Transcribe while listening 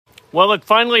Well, it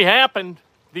finally happened.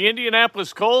 The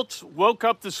Indianapolis Colts woke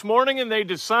up this morning and they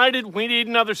decided we need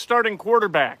another starting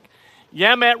quarterback.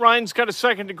 Yeah, Matt Ryan's got a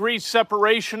second-degree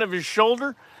separation of his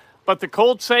shoulder, but the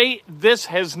Colts say this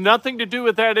has nothing to do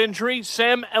with that injury.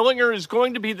 Sam Ehlinger is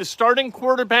going to be the starting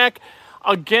quarterback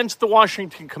against the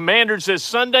Washington Commanders this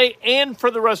Sunday and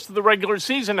for the rest of the regular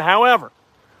season. However,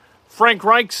 Frank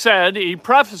Reich said, he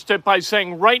prefaced it by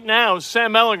saying, right now,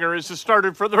 Sam Ehlinger is the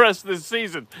starter for the rest of the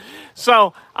season.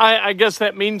 So I guess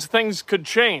that means things could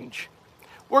change.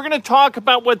 We're going to talk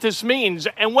about what this means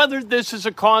and whether this is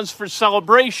a cause for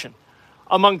celebration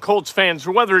among Colts fans,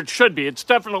 or whether it should be. It's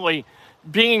definitely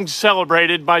being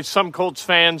celebrated by some Colts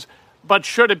fans, but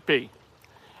should it be?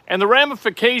 And the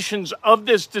ramifications of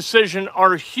this decision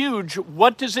are huge.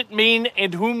 What does it mean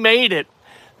and who made it?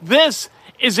 This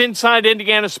is Inside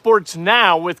Indiana Sports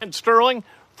Now with Sterling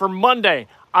for Monday,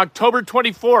 October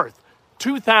 24th,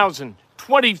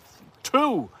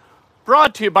 2022.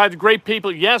 Brought to you by the great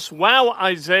people. Yes, wow,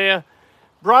 Isaiah.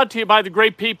 Brought to you by the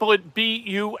great people at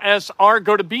BUSR.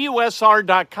 Go to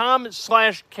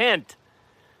BUSR.com/Kent.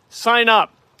 Sign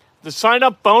up. The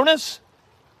sign-up bonus,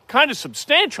 kind of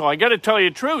substantial, I got to tell you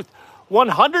the truth.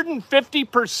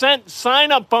 150%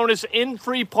 sign-up bonus in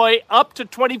free play up to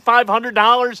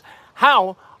 $2,500.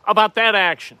 How about that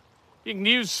action? You can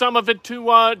use some of it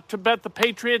to bet the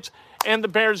Patriots and the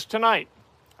Bears tonight.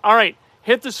 All right,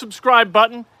 hit the subscribe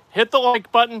button, hit the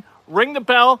like button, ring the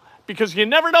bell, because you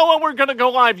never know when we're going to go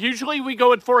live. Usually we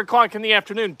go at 4 o'clock in the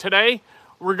afternoon. Today,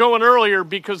 we're going earlier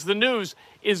because the news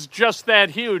is just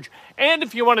that huge. And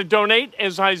if you want to donate,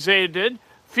 as Isaiah did,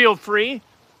 feel free.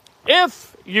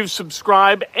 If you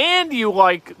subscribe and you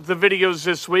like the videos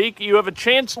this week, you have a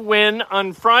chance to win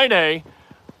on Friday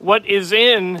what is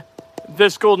in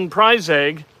this golden prize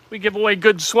egg. We give away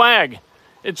good swag.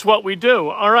 It's what we do.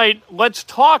 All right, let's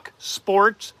talk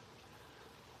sports.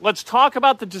 Let's talk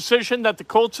about the decision that the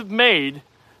Colts have made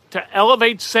to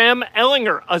elevate Sam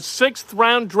Ehlinger, a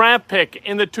sixth-round draft pick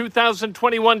in the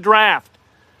 2021 draft,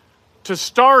 to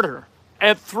starter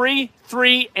at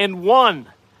 3-3-1.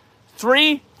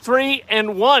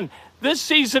 3-3-1. This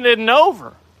season isn't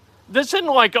over. This isn't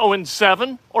like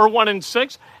 0-7 or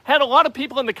 1-6. Had a lot of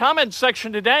people in the comments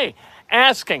section today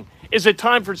asking, is it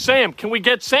time for Sam? Can we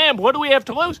get Sam? What do we have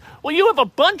to lose? Well, you have a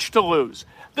bunch to lose.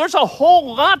 There's a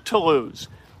whole lot to lose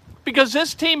because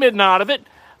this team isn't out of it.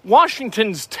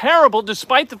 Washington's terrible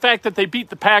despite the fact that they beat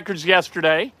the Packers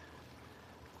yesterday.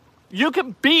 You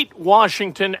can beat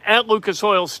Washington at Lucas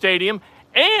Oil Stadium,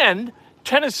 and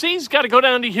Tennessee's got to go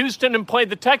down to Houston and play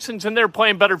the Texans, and they're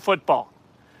playing better football.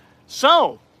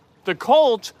 So the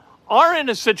Colts are in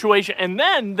a situation, and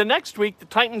then the next week the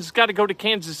Titans got to go to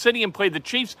Kansas City and play the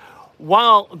Chiefs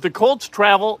while the Colts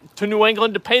travel to New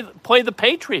England to play the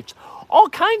Patriots. All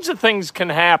kinds of things can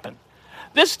happen.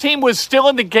 This team was still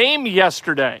in the game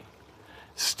yesterday,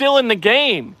 still in the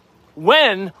game,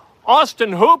 when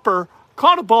Austin Hooper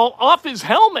caught a ball off his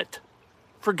helmet,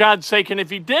 for God's sake. And if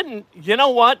he didn't, you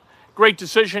know what? Great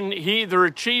decision. He either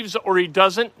achieves or he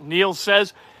doesn't. Neil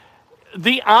says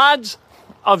the odds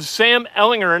of Sam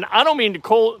Ehlinger, and I don't mean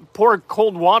to pour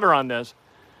cold water on this,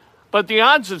 but the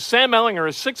odds of Sam Ehlinger,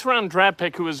 a sixth-round draft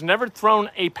pick who has never thrown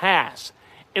a pass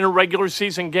in a regular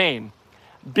season game,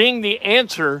 being the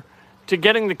answer to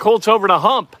getting the Colts over the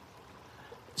hump,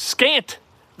 scant.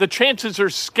 The chances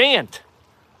are scant.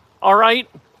 All right?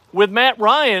 With Matt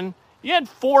Ryan, you had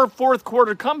 4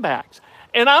 fourth-quarter comebacks.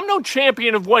 And I'm no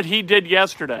champion of what he did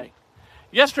yesterday.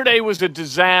 Yesterday was a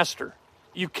disaster.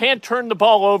 You can't turn the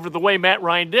ball over the way Matt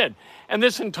Ryan did. And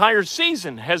this entire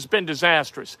season has been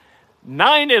disastrous.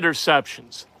 9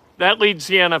 interceptions. That leads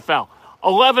the NFL.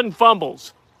 11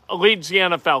 fumbles. Leads the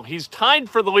NFL. He's tied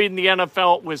for the lead in the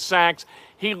NFL with sacks.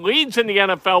 He leads in the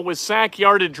NFL with sack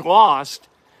yardage lost.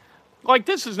 Like,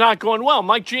 this is not going well.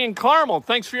 Mike G. and Carmel,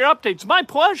 thanks for your updates. My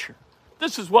pleasure.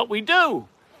 This is what we do.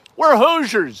 We're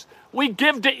Hoosiers. We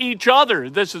give to each other.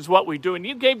 This is what we do. And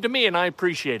you gave to me, and I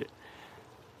appreciate it.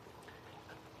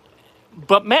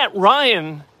 But Matt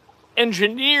Ryan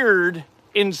engineered,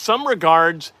 in some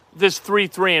regards, this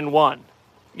 3-3-1.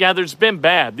 Yeah, there's been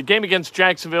bad. The game against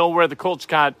Jacksonville where the Colts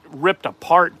got ripped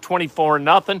apart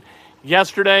 24-0.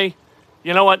 Yesterday,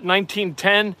 you know what,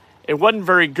 19-10, it wasn't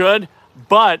very good.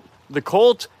 But the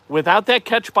Colts, without that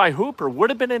catch by Hooper, would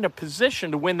have been in a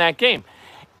position to win that game.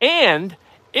 And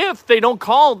if they don't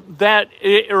call that,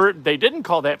 or they didn't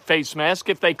call that face mask,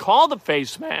 if they call the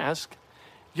face mask,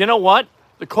 you know what?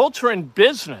 The Colts are in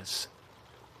business.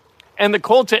 And the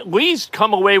Colts at least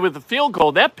come away with a field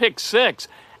goal. That pick six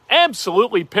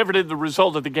absolutely pivoted the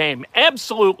result of the game.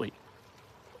 Absolutely.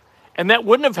 And that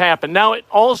wouldn't have happened. Now, it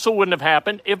also wouldn't have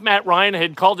happened if Matt Ryan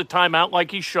had called a timeout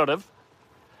like he should have,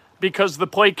 because the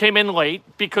play came in late,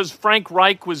 because Frank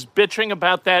Reich was bitching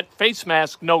about that face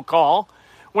mask no call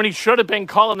when he should have been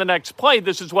calling the next play.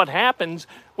 This is what happens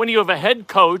when you have a head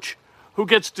coach who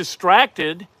gets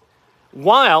distracted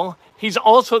while he's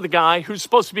also the guy who's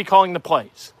supposed to be calling the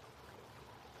plays.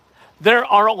 There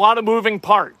are a lot of moving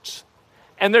parts,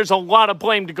 and there's a lot of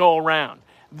blame to go around.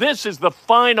 This is the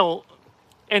final,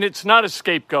 and it's not a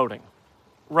scapegoating,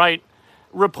 right?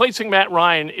 Replacing Matt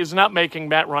Ryan is not making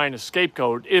Matt Ryan a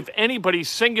scapegoat. If anybody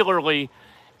singularly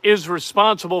is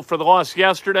responsible for the loss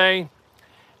yesterday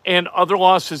and other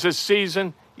losses this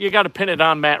season, you got to pin it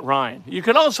on Matt Ryan. You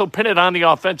can also pin it on the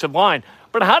offensive line,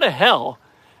 but how the hell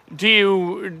do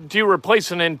you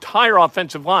replace an entire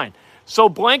offensive line? So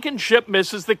Blankenship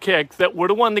misses the kick that would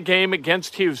have won the game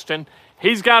against Houston.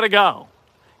 He's got to go.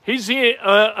 He's the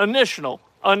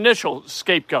initial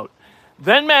scapegoat.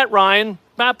 Then Matt Ryan,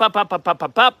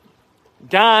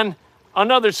 gone,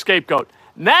 another scapegoat.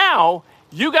 Now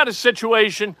you got a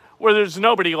situation where there's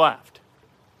nobody left.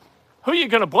 Who are you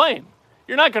going to blame?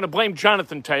 You're not going to blame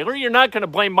Jonathan Taylor. You're not going to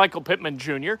blame Michael Pittman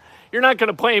Jr. You're not going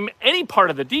to blame any part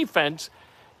of the defense.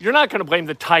 You're not going to blame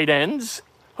the tight ends.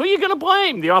 Who are you going to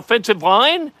blame? The offensive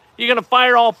line? You going to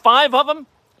fire all 5 of them?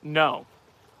 No.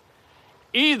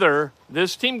 Either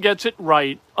this team gets it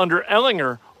right under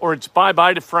Ehlinger or it's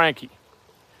bye-bye to Frankie.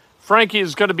 Frankie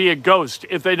is going to be a ghost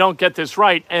if they don't get this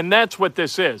right, and that's what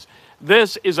this is.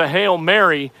 This is a Hail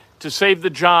Mary to save the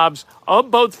jobs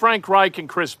of both Frank Reich and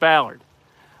Chris Ballard.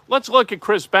 Let's look at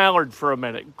Chris Ballard for a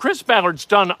minute. Chris Ballard's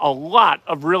done a lot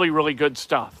of really, really good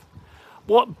stuff.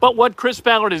 But what Chris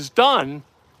Ballard has done,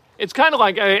 it's kind of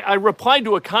like, I replied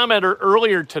to a commenter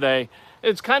earlier today,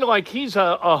 it's kind of like he's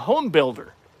a home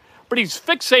builder, but he's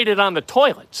fixated on the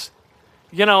toilets.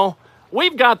 You know,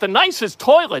 we've got the nicest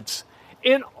toilets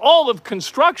in all of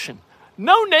construction.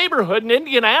 No neighborhood in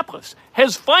Indianapolis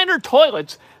has finer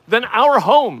toilets than our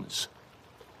homes.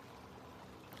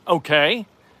 Okay.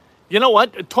 You know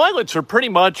what? Toilets are pretty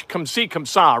much comme ci, comme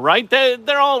ça, right?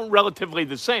 They're all relatively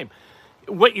the same.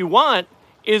 What you want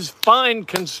is fine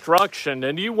construction,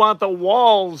 and you want the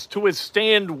walls to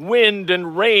withstand wind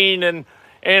and rain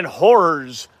and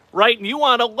horrors, right? And you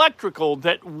want electrical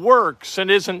that works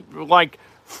and isn't like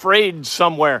frayed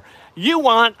somewhere. You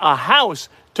want a house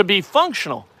to be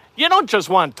functional. You don't just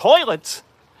want toilets.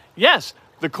 Yes,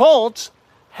 the Colts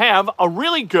have a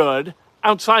really good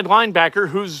outside linebacker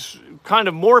who's kind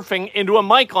of morphing into a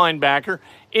Mike linebacker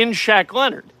in Shaq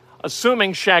Leonard,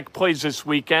 assuming Shaq plays this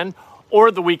weekend or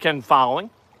the weekend following.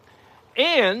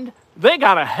 And they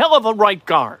got a hell of a right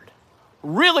guard,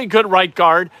 really good right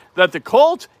guard that the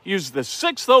Colts used the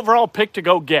 6th overall pick to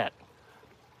go get.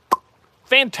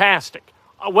 Fantastic.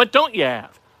 What don't you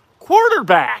have?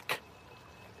 Quarterback.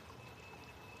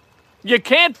 You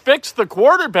can't fix the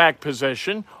quarterback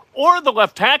position or the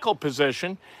left tackle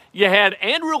position. You had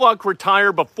Andrew Luck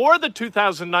retire before the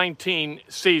 2019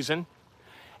 season,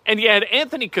 and you had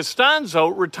Anthony Costanzo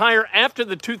retire after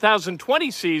the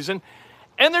 2020 season,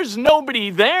 and there's nobody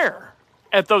there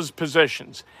at those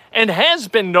positions, and has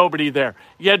been nobody there.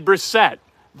 You had Brissett,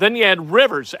 then you had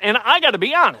Rivers, and I got to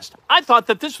be honest, I thought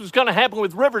that this was going to happen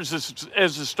with Rivers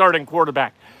as the starting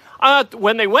quarterback.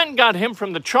 When they went and got him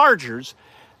from the Chargers,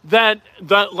 that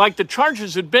the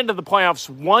Chargers had been to the playoffs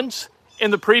once in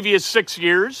the previous 6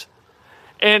 years,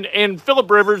 and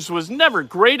Phillip Rivers was never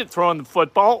great at throwing the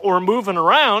football or moving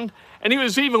around, and he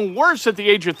was even worse at the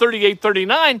age of 38,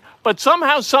 39, but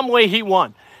somehow, some way he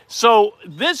won. So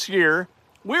this year,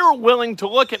 we were willing to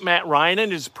look at Matt Ryan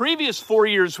in his previous 4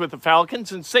 years with the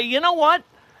Falcons and say, you know what?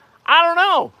 I don't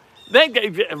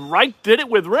know. Reich did it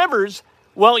with Rivers.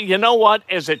 Well, you know what?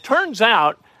 As it turns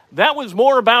out, that was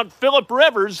more about Phillip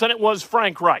Rivers than it was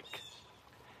Frank Reich.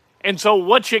 And so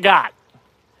what you got?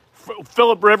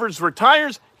 Phillip Rivers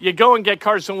retires, you go and get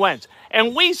Carson Wentz.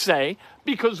 And we say,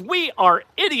 because we are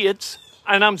idiots,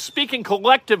 and I'm speaking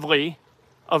collectively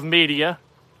of media,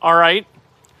 all right?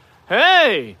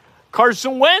 Hey,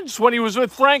 Carson Wentz, when he was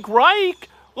with Frank Reich,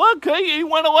 look, he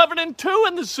went 11-2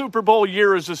 in the Super Bowl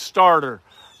year as a starter.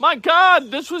 My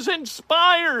God, this was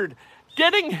inspired.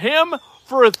 Getting him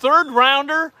for a 3rd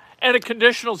rounder and a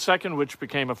conditional 2nd, which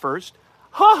became a 1st.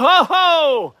 Ho, ho,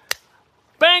 ho!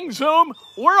 Bang, zoom,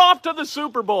 we're off to the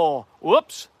Super Bowl.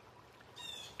 Whoops.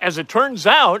 As it turns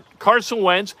out, Carson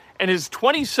Wentz and his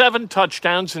 27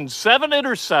 touchdowns and 7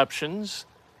 interceptions,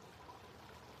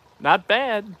 not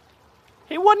bad.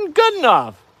 He wasn't good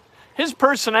enough. His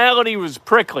personality was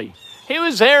prickly. He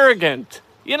was arrogant.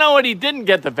 You know what? He didn't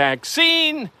get the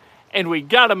vaccine, and we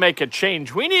got to make a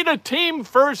change. We need a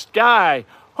team-first guy.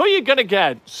 Who are you going to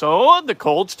get? So the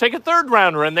Colts take a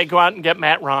third-rounder, and they go out and get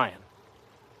Matt Ryan.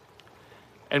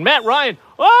 And Matt Ryan,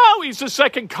 he's the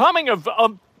second coming of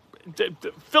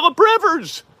Phillip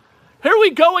Rivers. Here we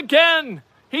go again.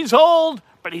 He's old,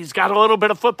 but he's got a little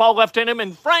bit of football left in him,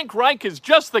 and Frank Reich is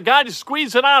just the guy to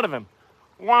squeeze it out of him.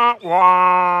 Wah,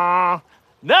 wah.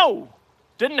 No,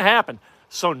 didn't happen.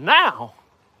 So now,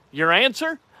 your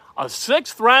answer? A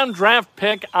 6th-round draft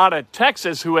pick out of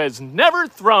Texas who has never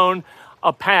thrown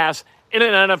a pass in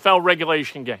an NFL regular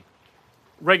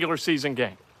season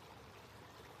game.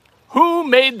 Who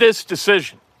made this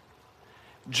decision?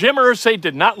 Jim Irsay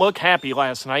did not look happy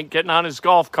last night getting on his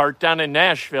golf cart down in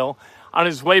Nashville on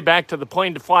his way back to the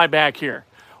plane to fly back here.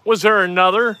 Was there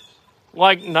another,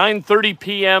 9:30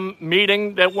 p.m.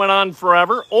 meeting that went on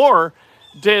forever? Or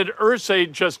did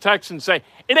Irsay just text and say,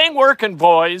 it ain't working,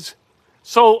 boys,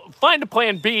 so find a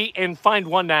plan B and find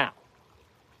one now?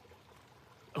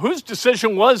 Whose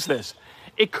decision was this?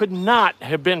 It could not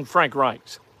have been Frank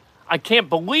Reich's. I can't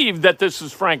believe that this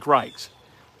is Frank Reich's.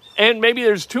 And maybe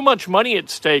there's too much money at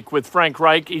stake with Frank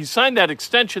Reich. He signed that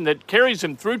extension that carries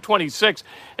him through 26.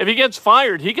 If he gets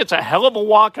fired, he gets a hell of a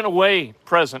walking away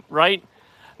present, right?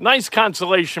 Nice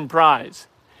consolation prize.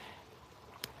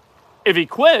 If he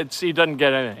quits, he doesn't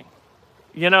get anything.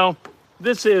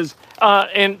 This is,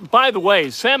 and by the way,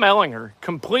 Sam Ehlinger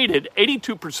completed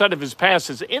 82% of his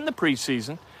passes in the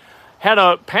preseason, had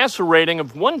a passer rating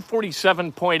of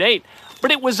 147.8, but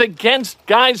it was against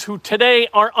guys who today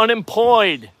are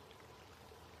unemployed.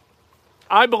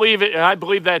 I believe it. I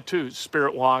believe that too,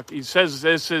 Spirit Walk. He says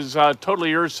this is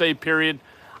totally Irsay, period.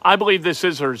 I believe this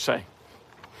is Irsay.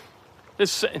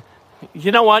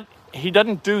 You know what? He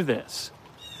doesn't do this,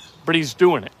 but he's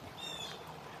doing it.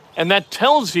 And that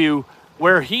tells you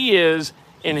where he is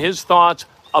in his thoughts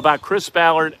about Chris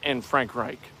Ballard and Frank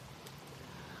Reich.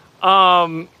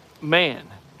 Man,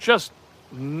 just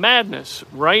madness,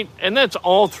 right? And that's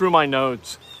all through my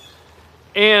notes.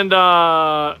 And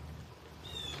so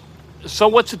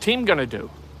what's the team going to do?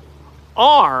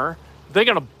 Are they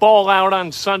going to ball out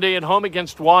on Sunday at home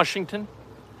against Washington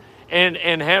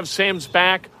and have Sam's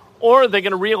back? Or are they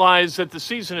going to realize that the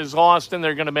season is lost and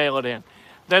they're going to mail it in?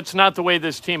 That's not the way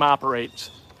this team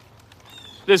operates.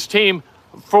 This team,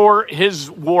 for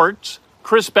his warts,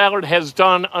 Chris Ballard has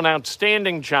done an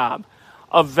outstanding job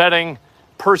of vetting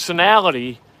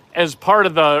personality as part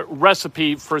of the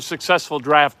recipe for a successful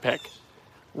draft pick,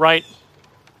 right?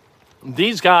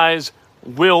 These guys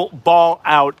will ball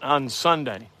out on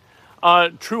Sunday.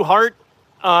 True Heart,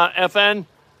 FN,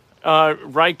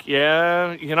 Reich,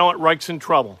 yeah, you know what? Reich's in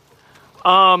trouble.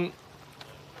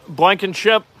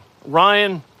 Blankenship,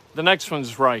 Ryan, the next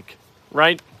one's Reich,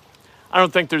 right? I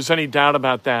don't think there's any doubt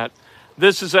about that.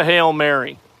 This is a Hail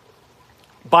Mary.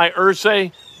 By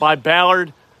Irsay, by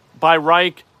Ballard, by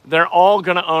Reich, they're all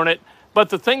going to own it. But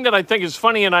the thing that I think is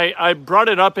funny, and I brought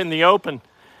it up in the open,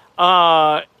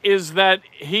 is that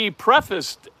he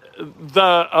prefaced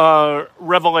the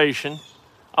revelation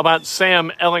about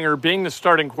Sam Ehlinger being the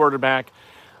starting quarterback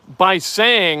by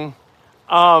saying,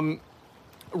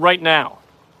 right now,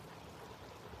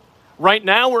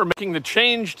 we're making the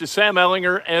change to Sam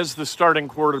Ehlinger as the starting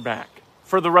quarterback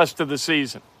for the rest of the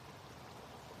season.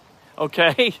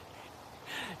 Okay?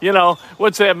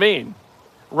 What's that mean?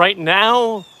 Right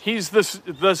now, he's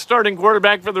the starting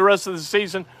quarterback for the rest of the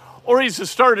season, or he's the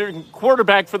starting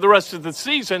quarterback for the rest of the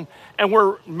season, and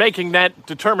we're making that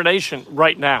determination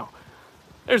right now.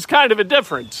 There's kind of a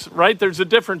difference, right? There's a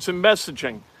difference in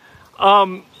messaging.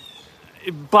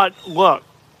 But look,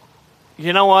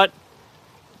 you know what?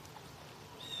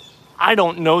 I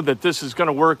don't know that this is going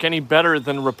to work any better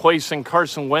than replacing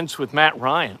Carson Wentz with Matt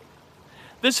Ryan.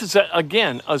 This is,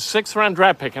 again, a 6th-round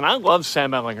draft pick, and I love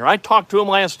Sam Ehlinger. I talked to him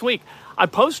last week. I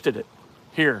posted it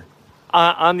here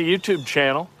on the YouTube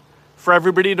channel for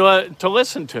everybody to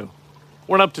listen to.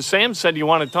 Went up to Sam, said, you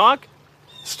want to talk?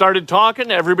 Started talking.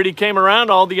 Everybody came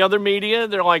around, all the other media.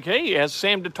 They're like, hey, ask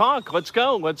Sam to talk. Let's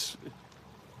go.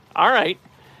 All right.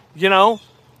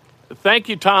 Thank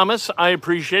you, Thomas. I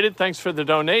appreciate it. Thanks for the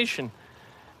donation.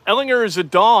 Ehlinger is a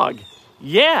dog.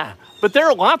 Yeah, but there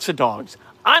are lots of dogs.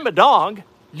 I'm a dog.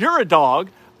 You're a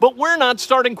dog. But we're not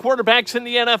starting quarterbacks in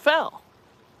the NFL.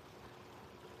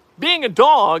 Being a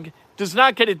dog does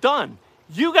not get it done.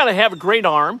 You got to have a great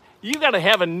arm. You got to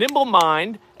have a nimble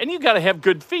mind. And you got to have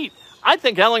good feet. I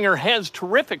think Ehlinger has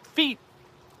terrific feet.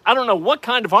 I don't know what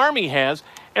kind of arm he has.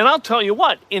 And I'll tell you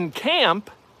what, in camp,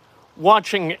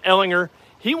 watching Ehlinger,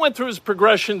 he went through his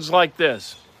progressions like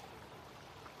this.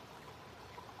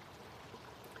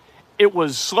 It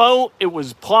was slow, it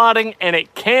was plodding, and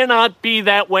it cannot be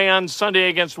that way on Sunday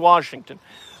against Washington.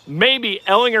 Maybe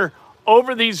Ehlinger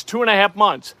over these 2.5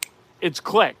 months, it's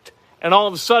clicked. And all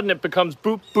of a sudden it becomes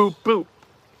boop, boop, boop,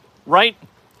 right?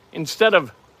 Instead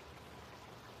of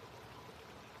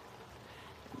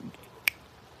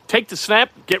take the snap,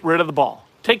 get rid of the ball.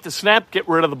 Take the snap, get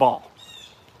rid of the ball.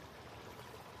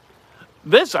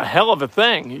 This is a hell of a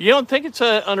thing. You don't think it's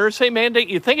an Irsay mandate?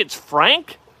 You think it's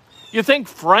Frank? You think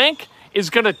Frank is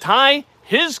going to tie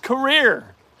his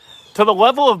career to the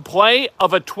level of play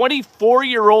of a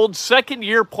 24-year-old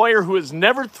second-year player who has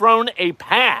never thrown a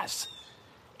pass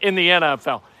in the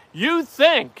NFL? You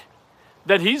think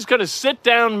that he's going to sit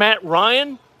down Matt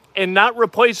Ryan and not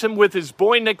replace him with his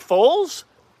boy Nick Foles?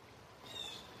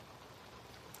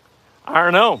 I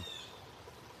don't know.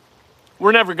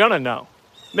 We're never going to know.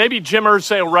 Maybe Jim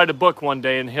Irsay will write a book one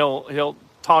day and he'll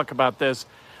talk about this.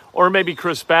 Or maybe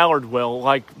Chris Ballard will,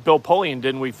 like Bill Polian did,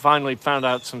 and we finally found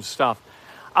out some stuff.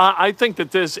 I think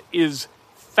that this is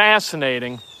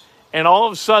fascinating. And all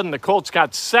of a sudden, the Colts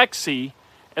got sexy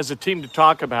as a team to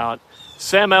talk about.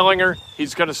 Sam Ehlinger,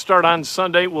 he's going to start on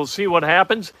Sunday. We'll see what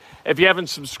happens. If you haven't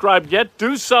subscribed yet,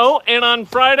 do so. And on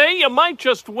Friday, you might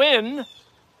just win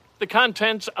the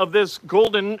contents of this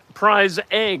golden prize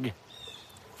egg.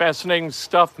 Fascinating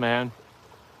stuff, man.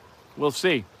 We'll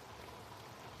see.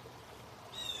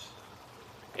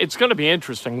 It's going to be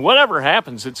interesting. Whatever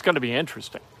happens, it's going to be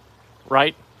interesting,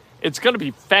 right? It's going to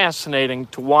be fascinating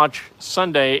to watch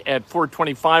Sunday at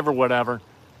 4:25 or whatever.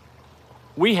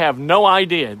 We have no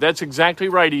idea. That's exactly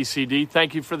right, ECD.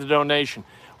 Thank you for the donation.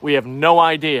 We have no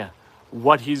idea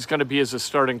what he's going to be as a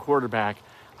starting quarterback.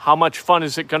 How much fun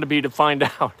is it going to be to find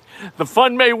out? The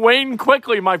fun may wane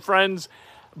quickly, my friends,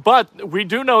 but we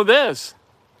do know this.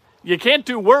 You can't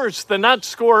do worse than not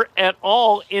score at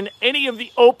all in any of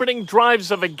the opening drives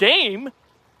of a game.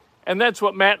 And that's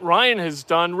what Matt Ryan has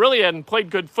done. Really hadn't played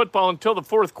good football until the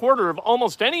fourth quarter of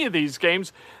almost any of these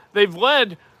games. They've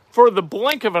led for the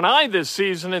blink of an eye this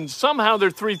season, and somehow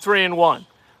they're 3-3-1.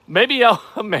 Maybe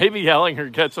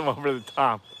Ehlinger gets them over the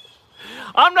top.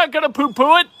 I'm not going to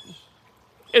poo-poo it.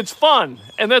 It's fun,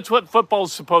 and that's what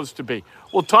football's supposed to be.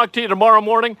 We'll talk to you tomorrow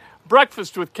morning.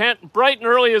 Breakfast with Kent, bright and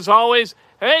early as always.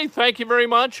 Hey, thank you very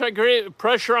much. I agree.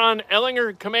 Pressure on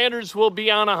Ehlinger. Commanders will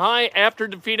be on a high after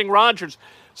defeating Rodgers.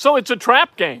 So it's a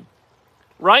trap game,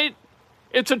 right?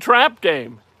 It's a trap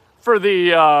game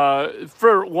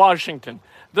for Washington.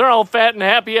 They're all fat and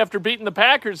happy after beating the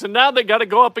Packers, and now they got to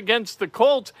go up against the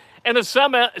Colts and a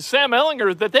Sam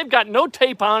Ehlinger that they've got no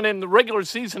tape on in the regular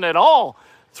season at all,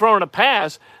 throwing a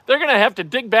pass. They're going to have to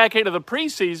dig back into the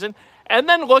preseason and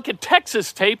then look at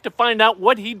Texas tape to find out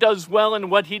what he does well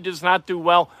and what he does not do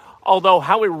well. Although,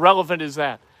 how irrelevant is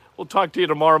that? We'll talk to you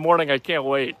tomorrow morning. I can't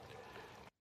wait.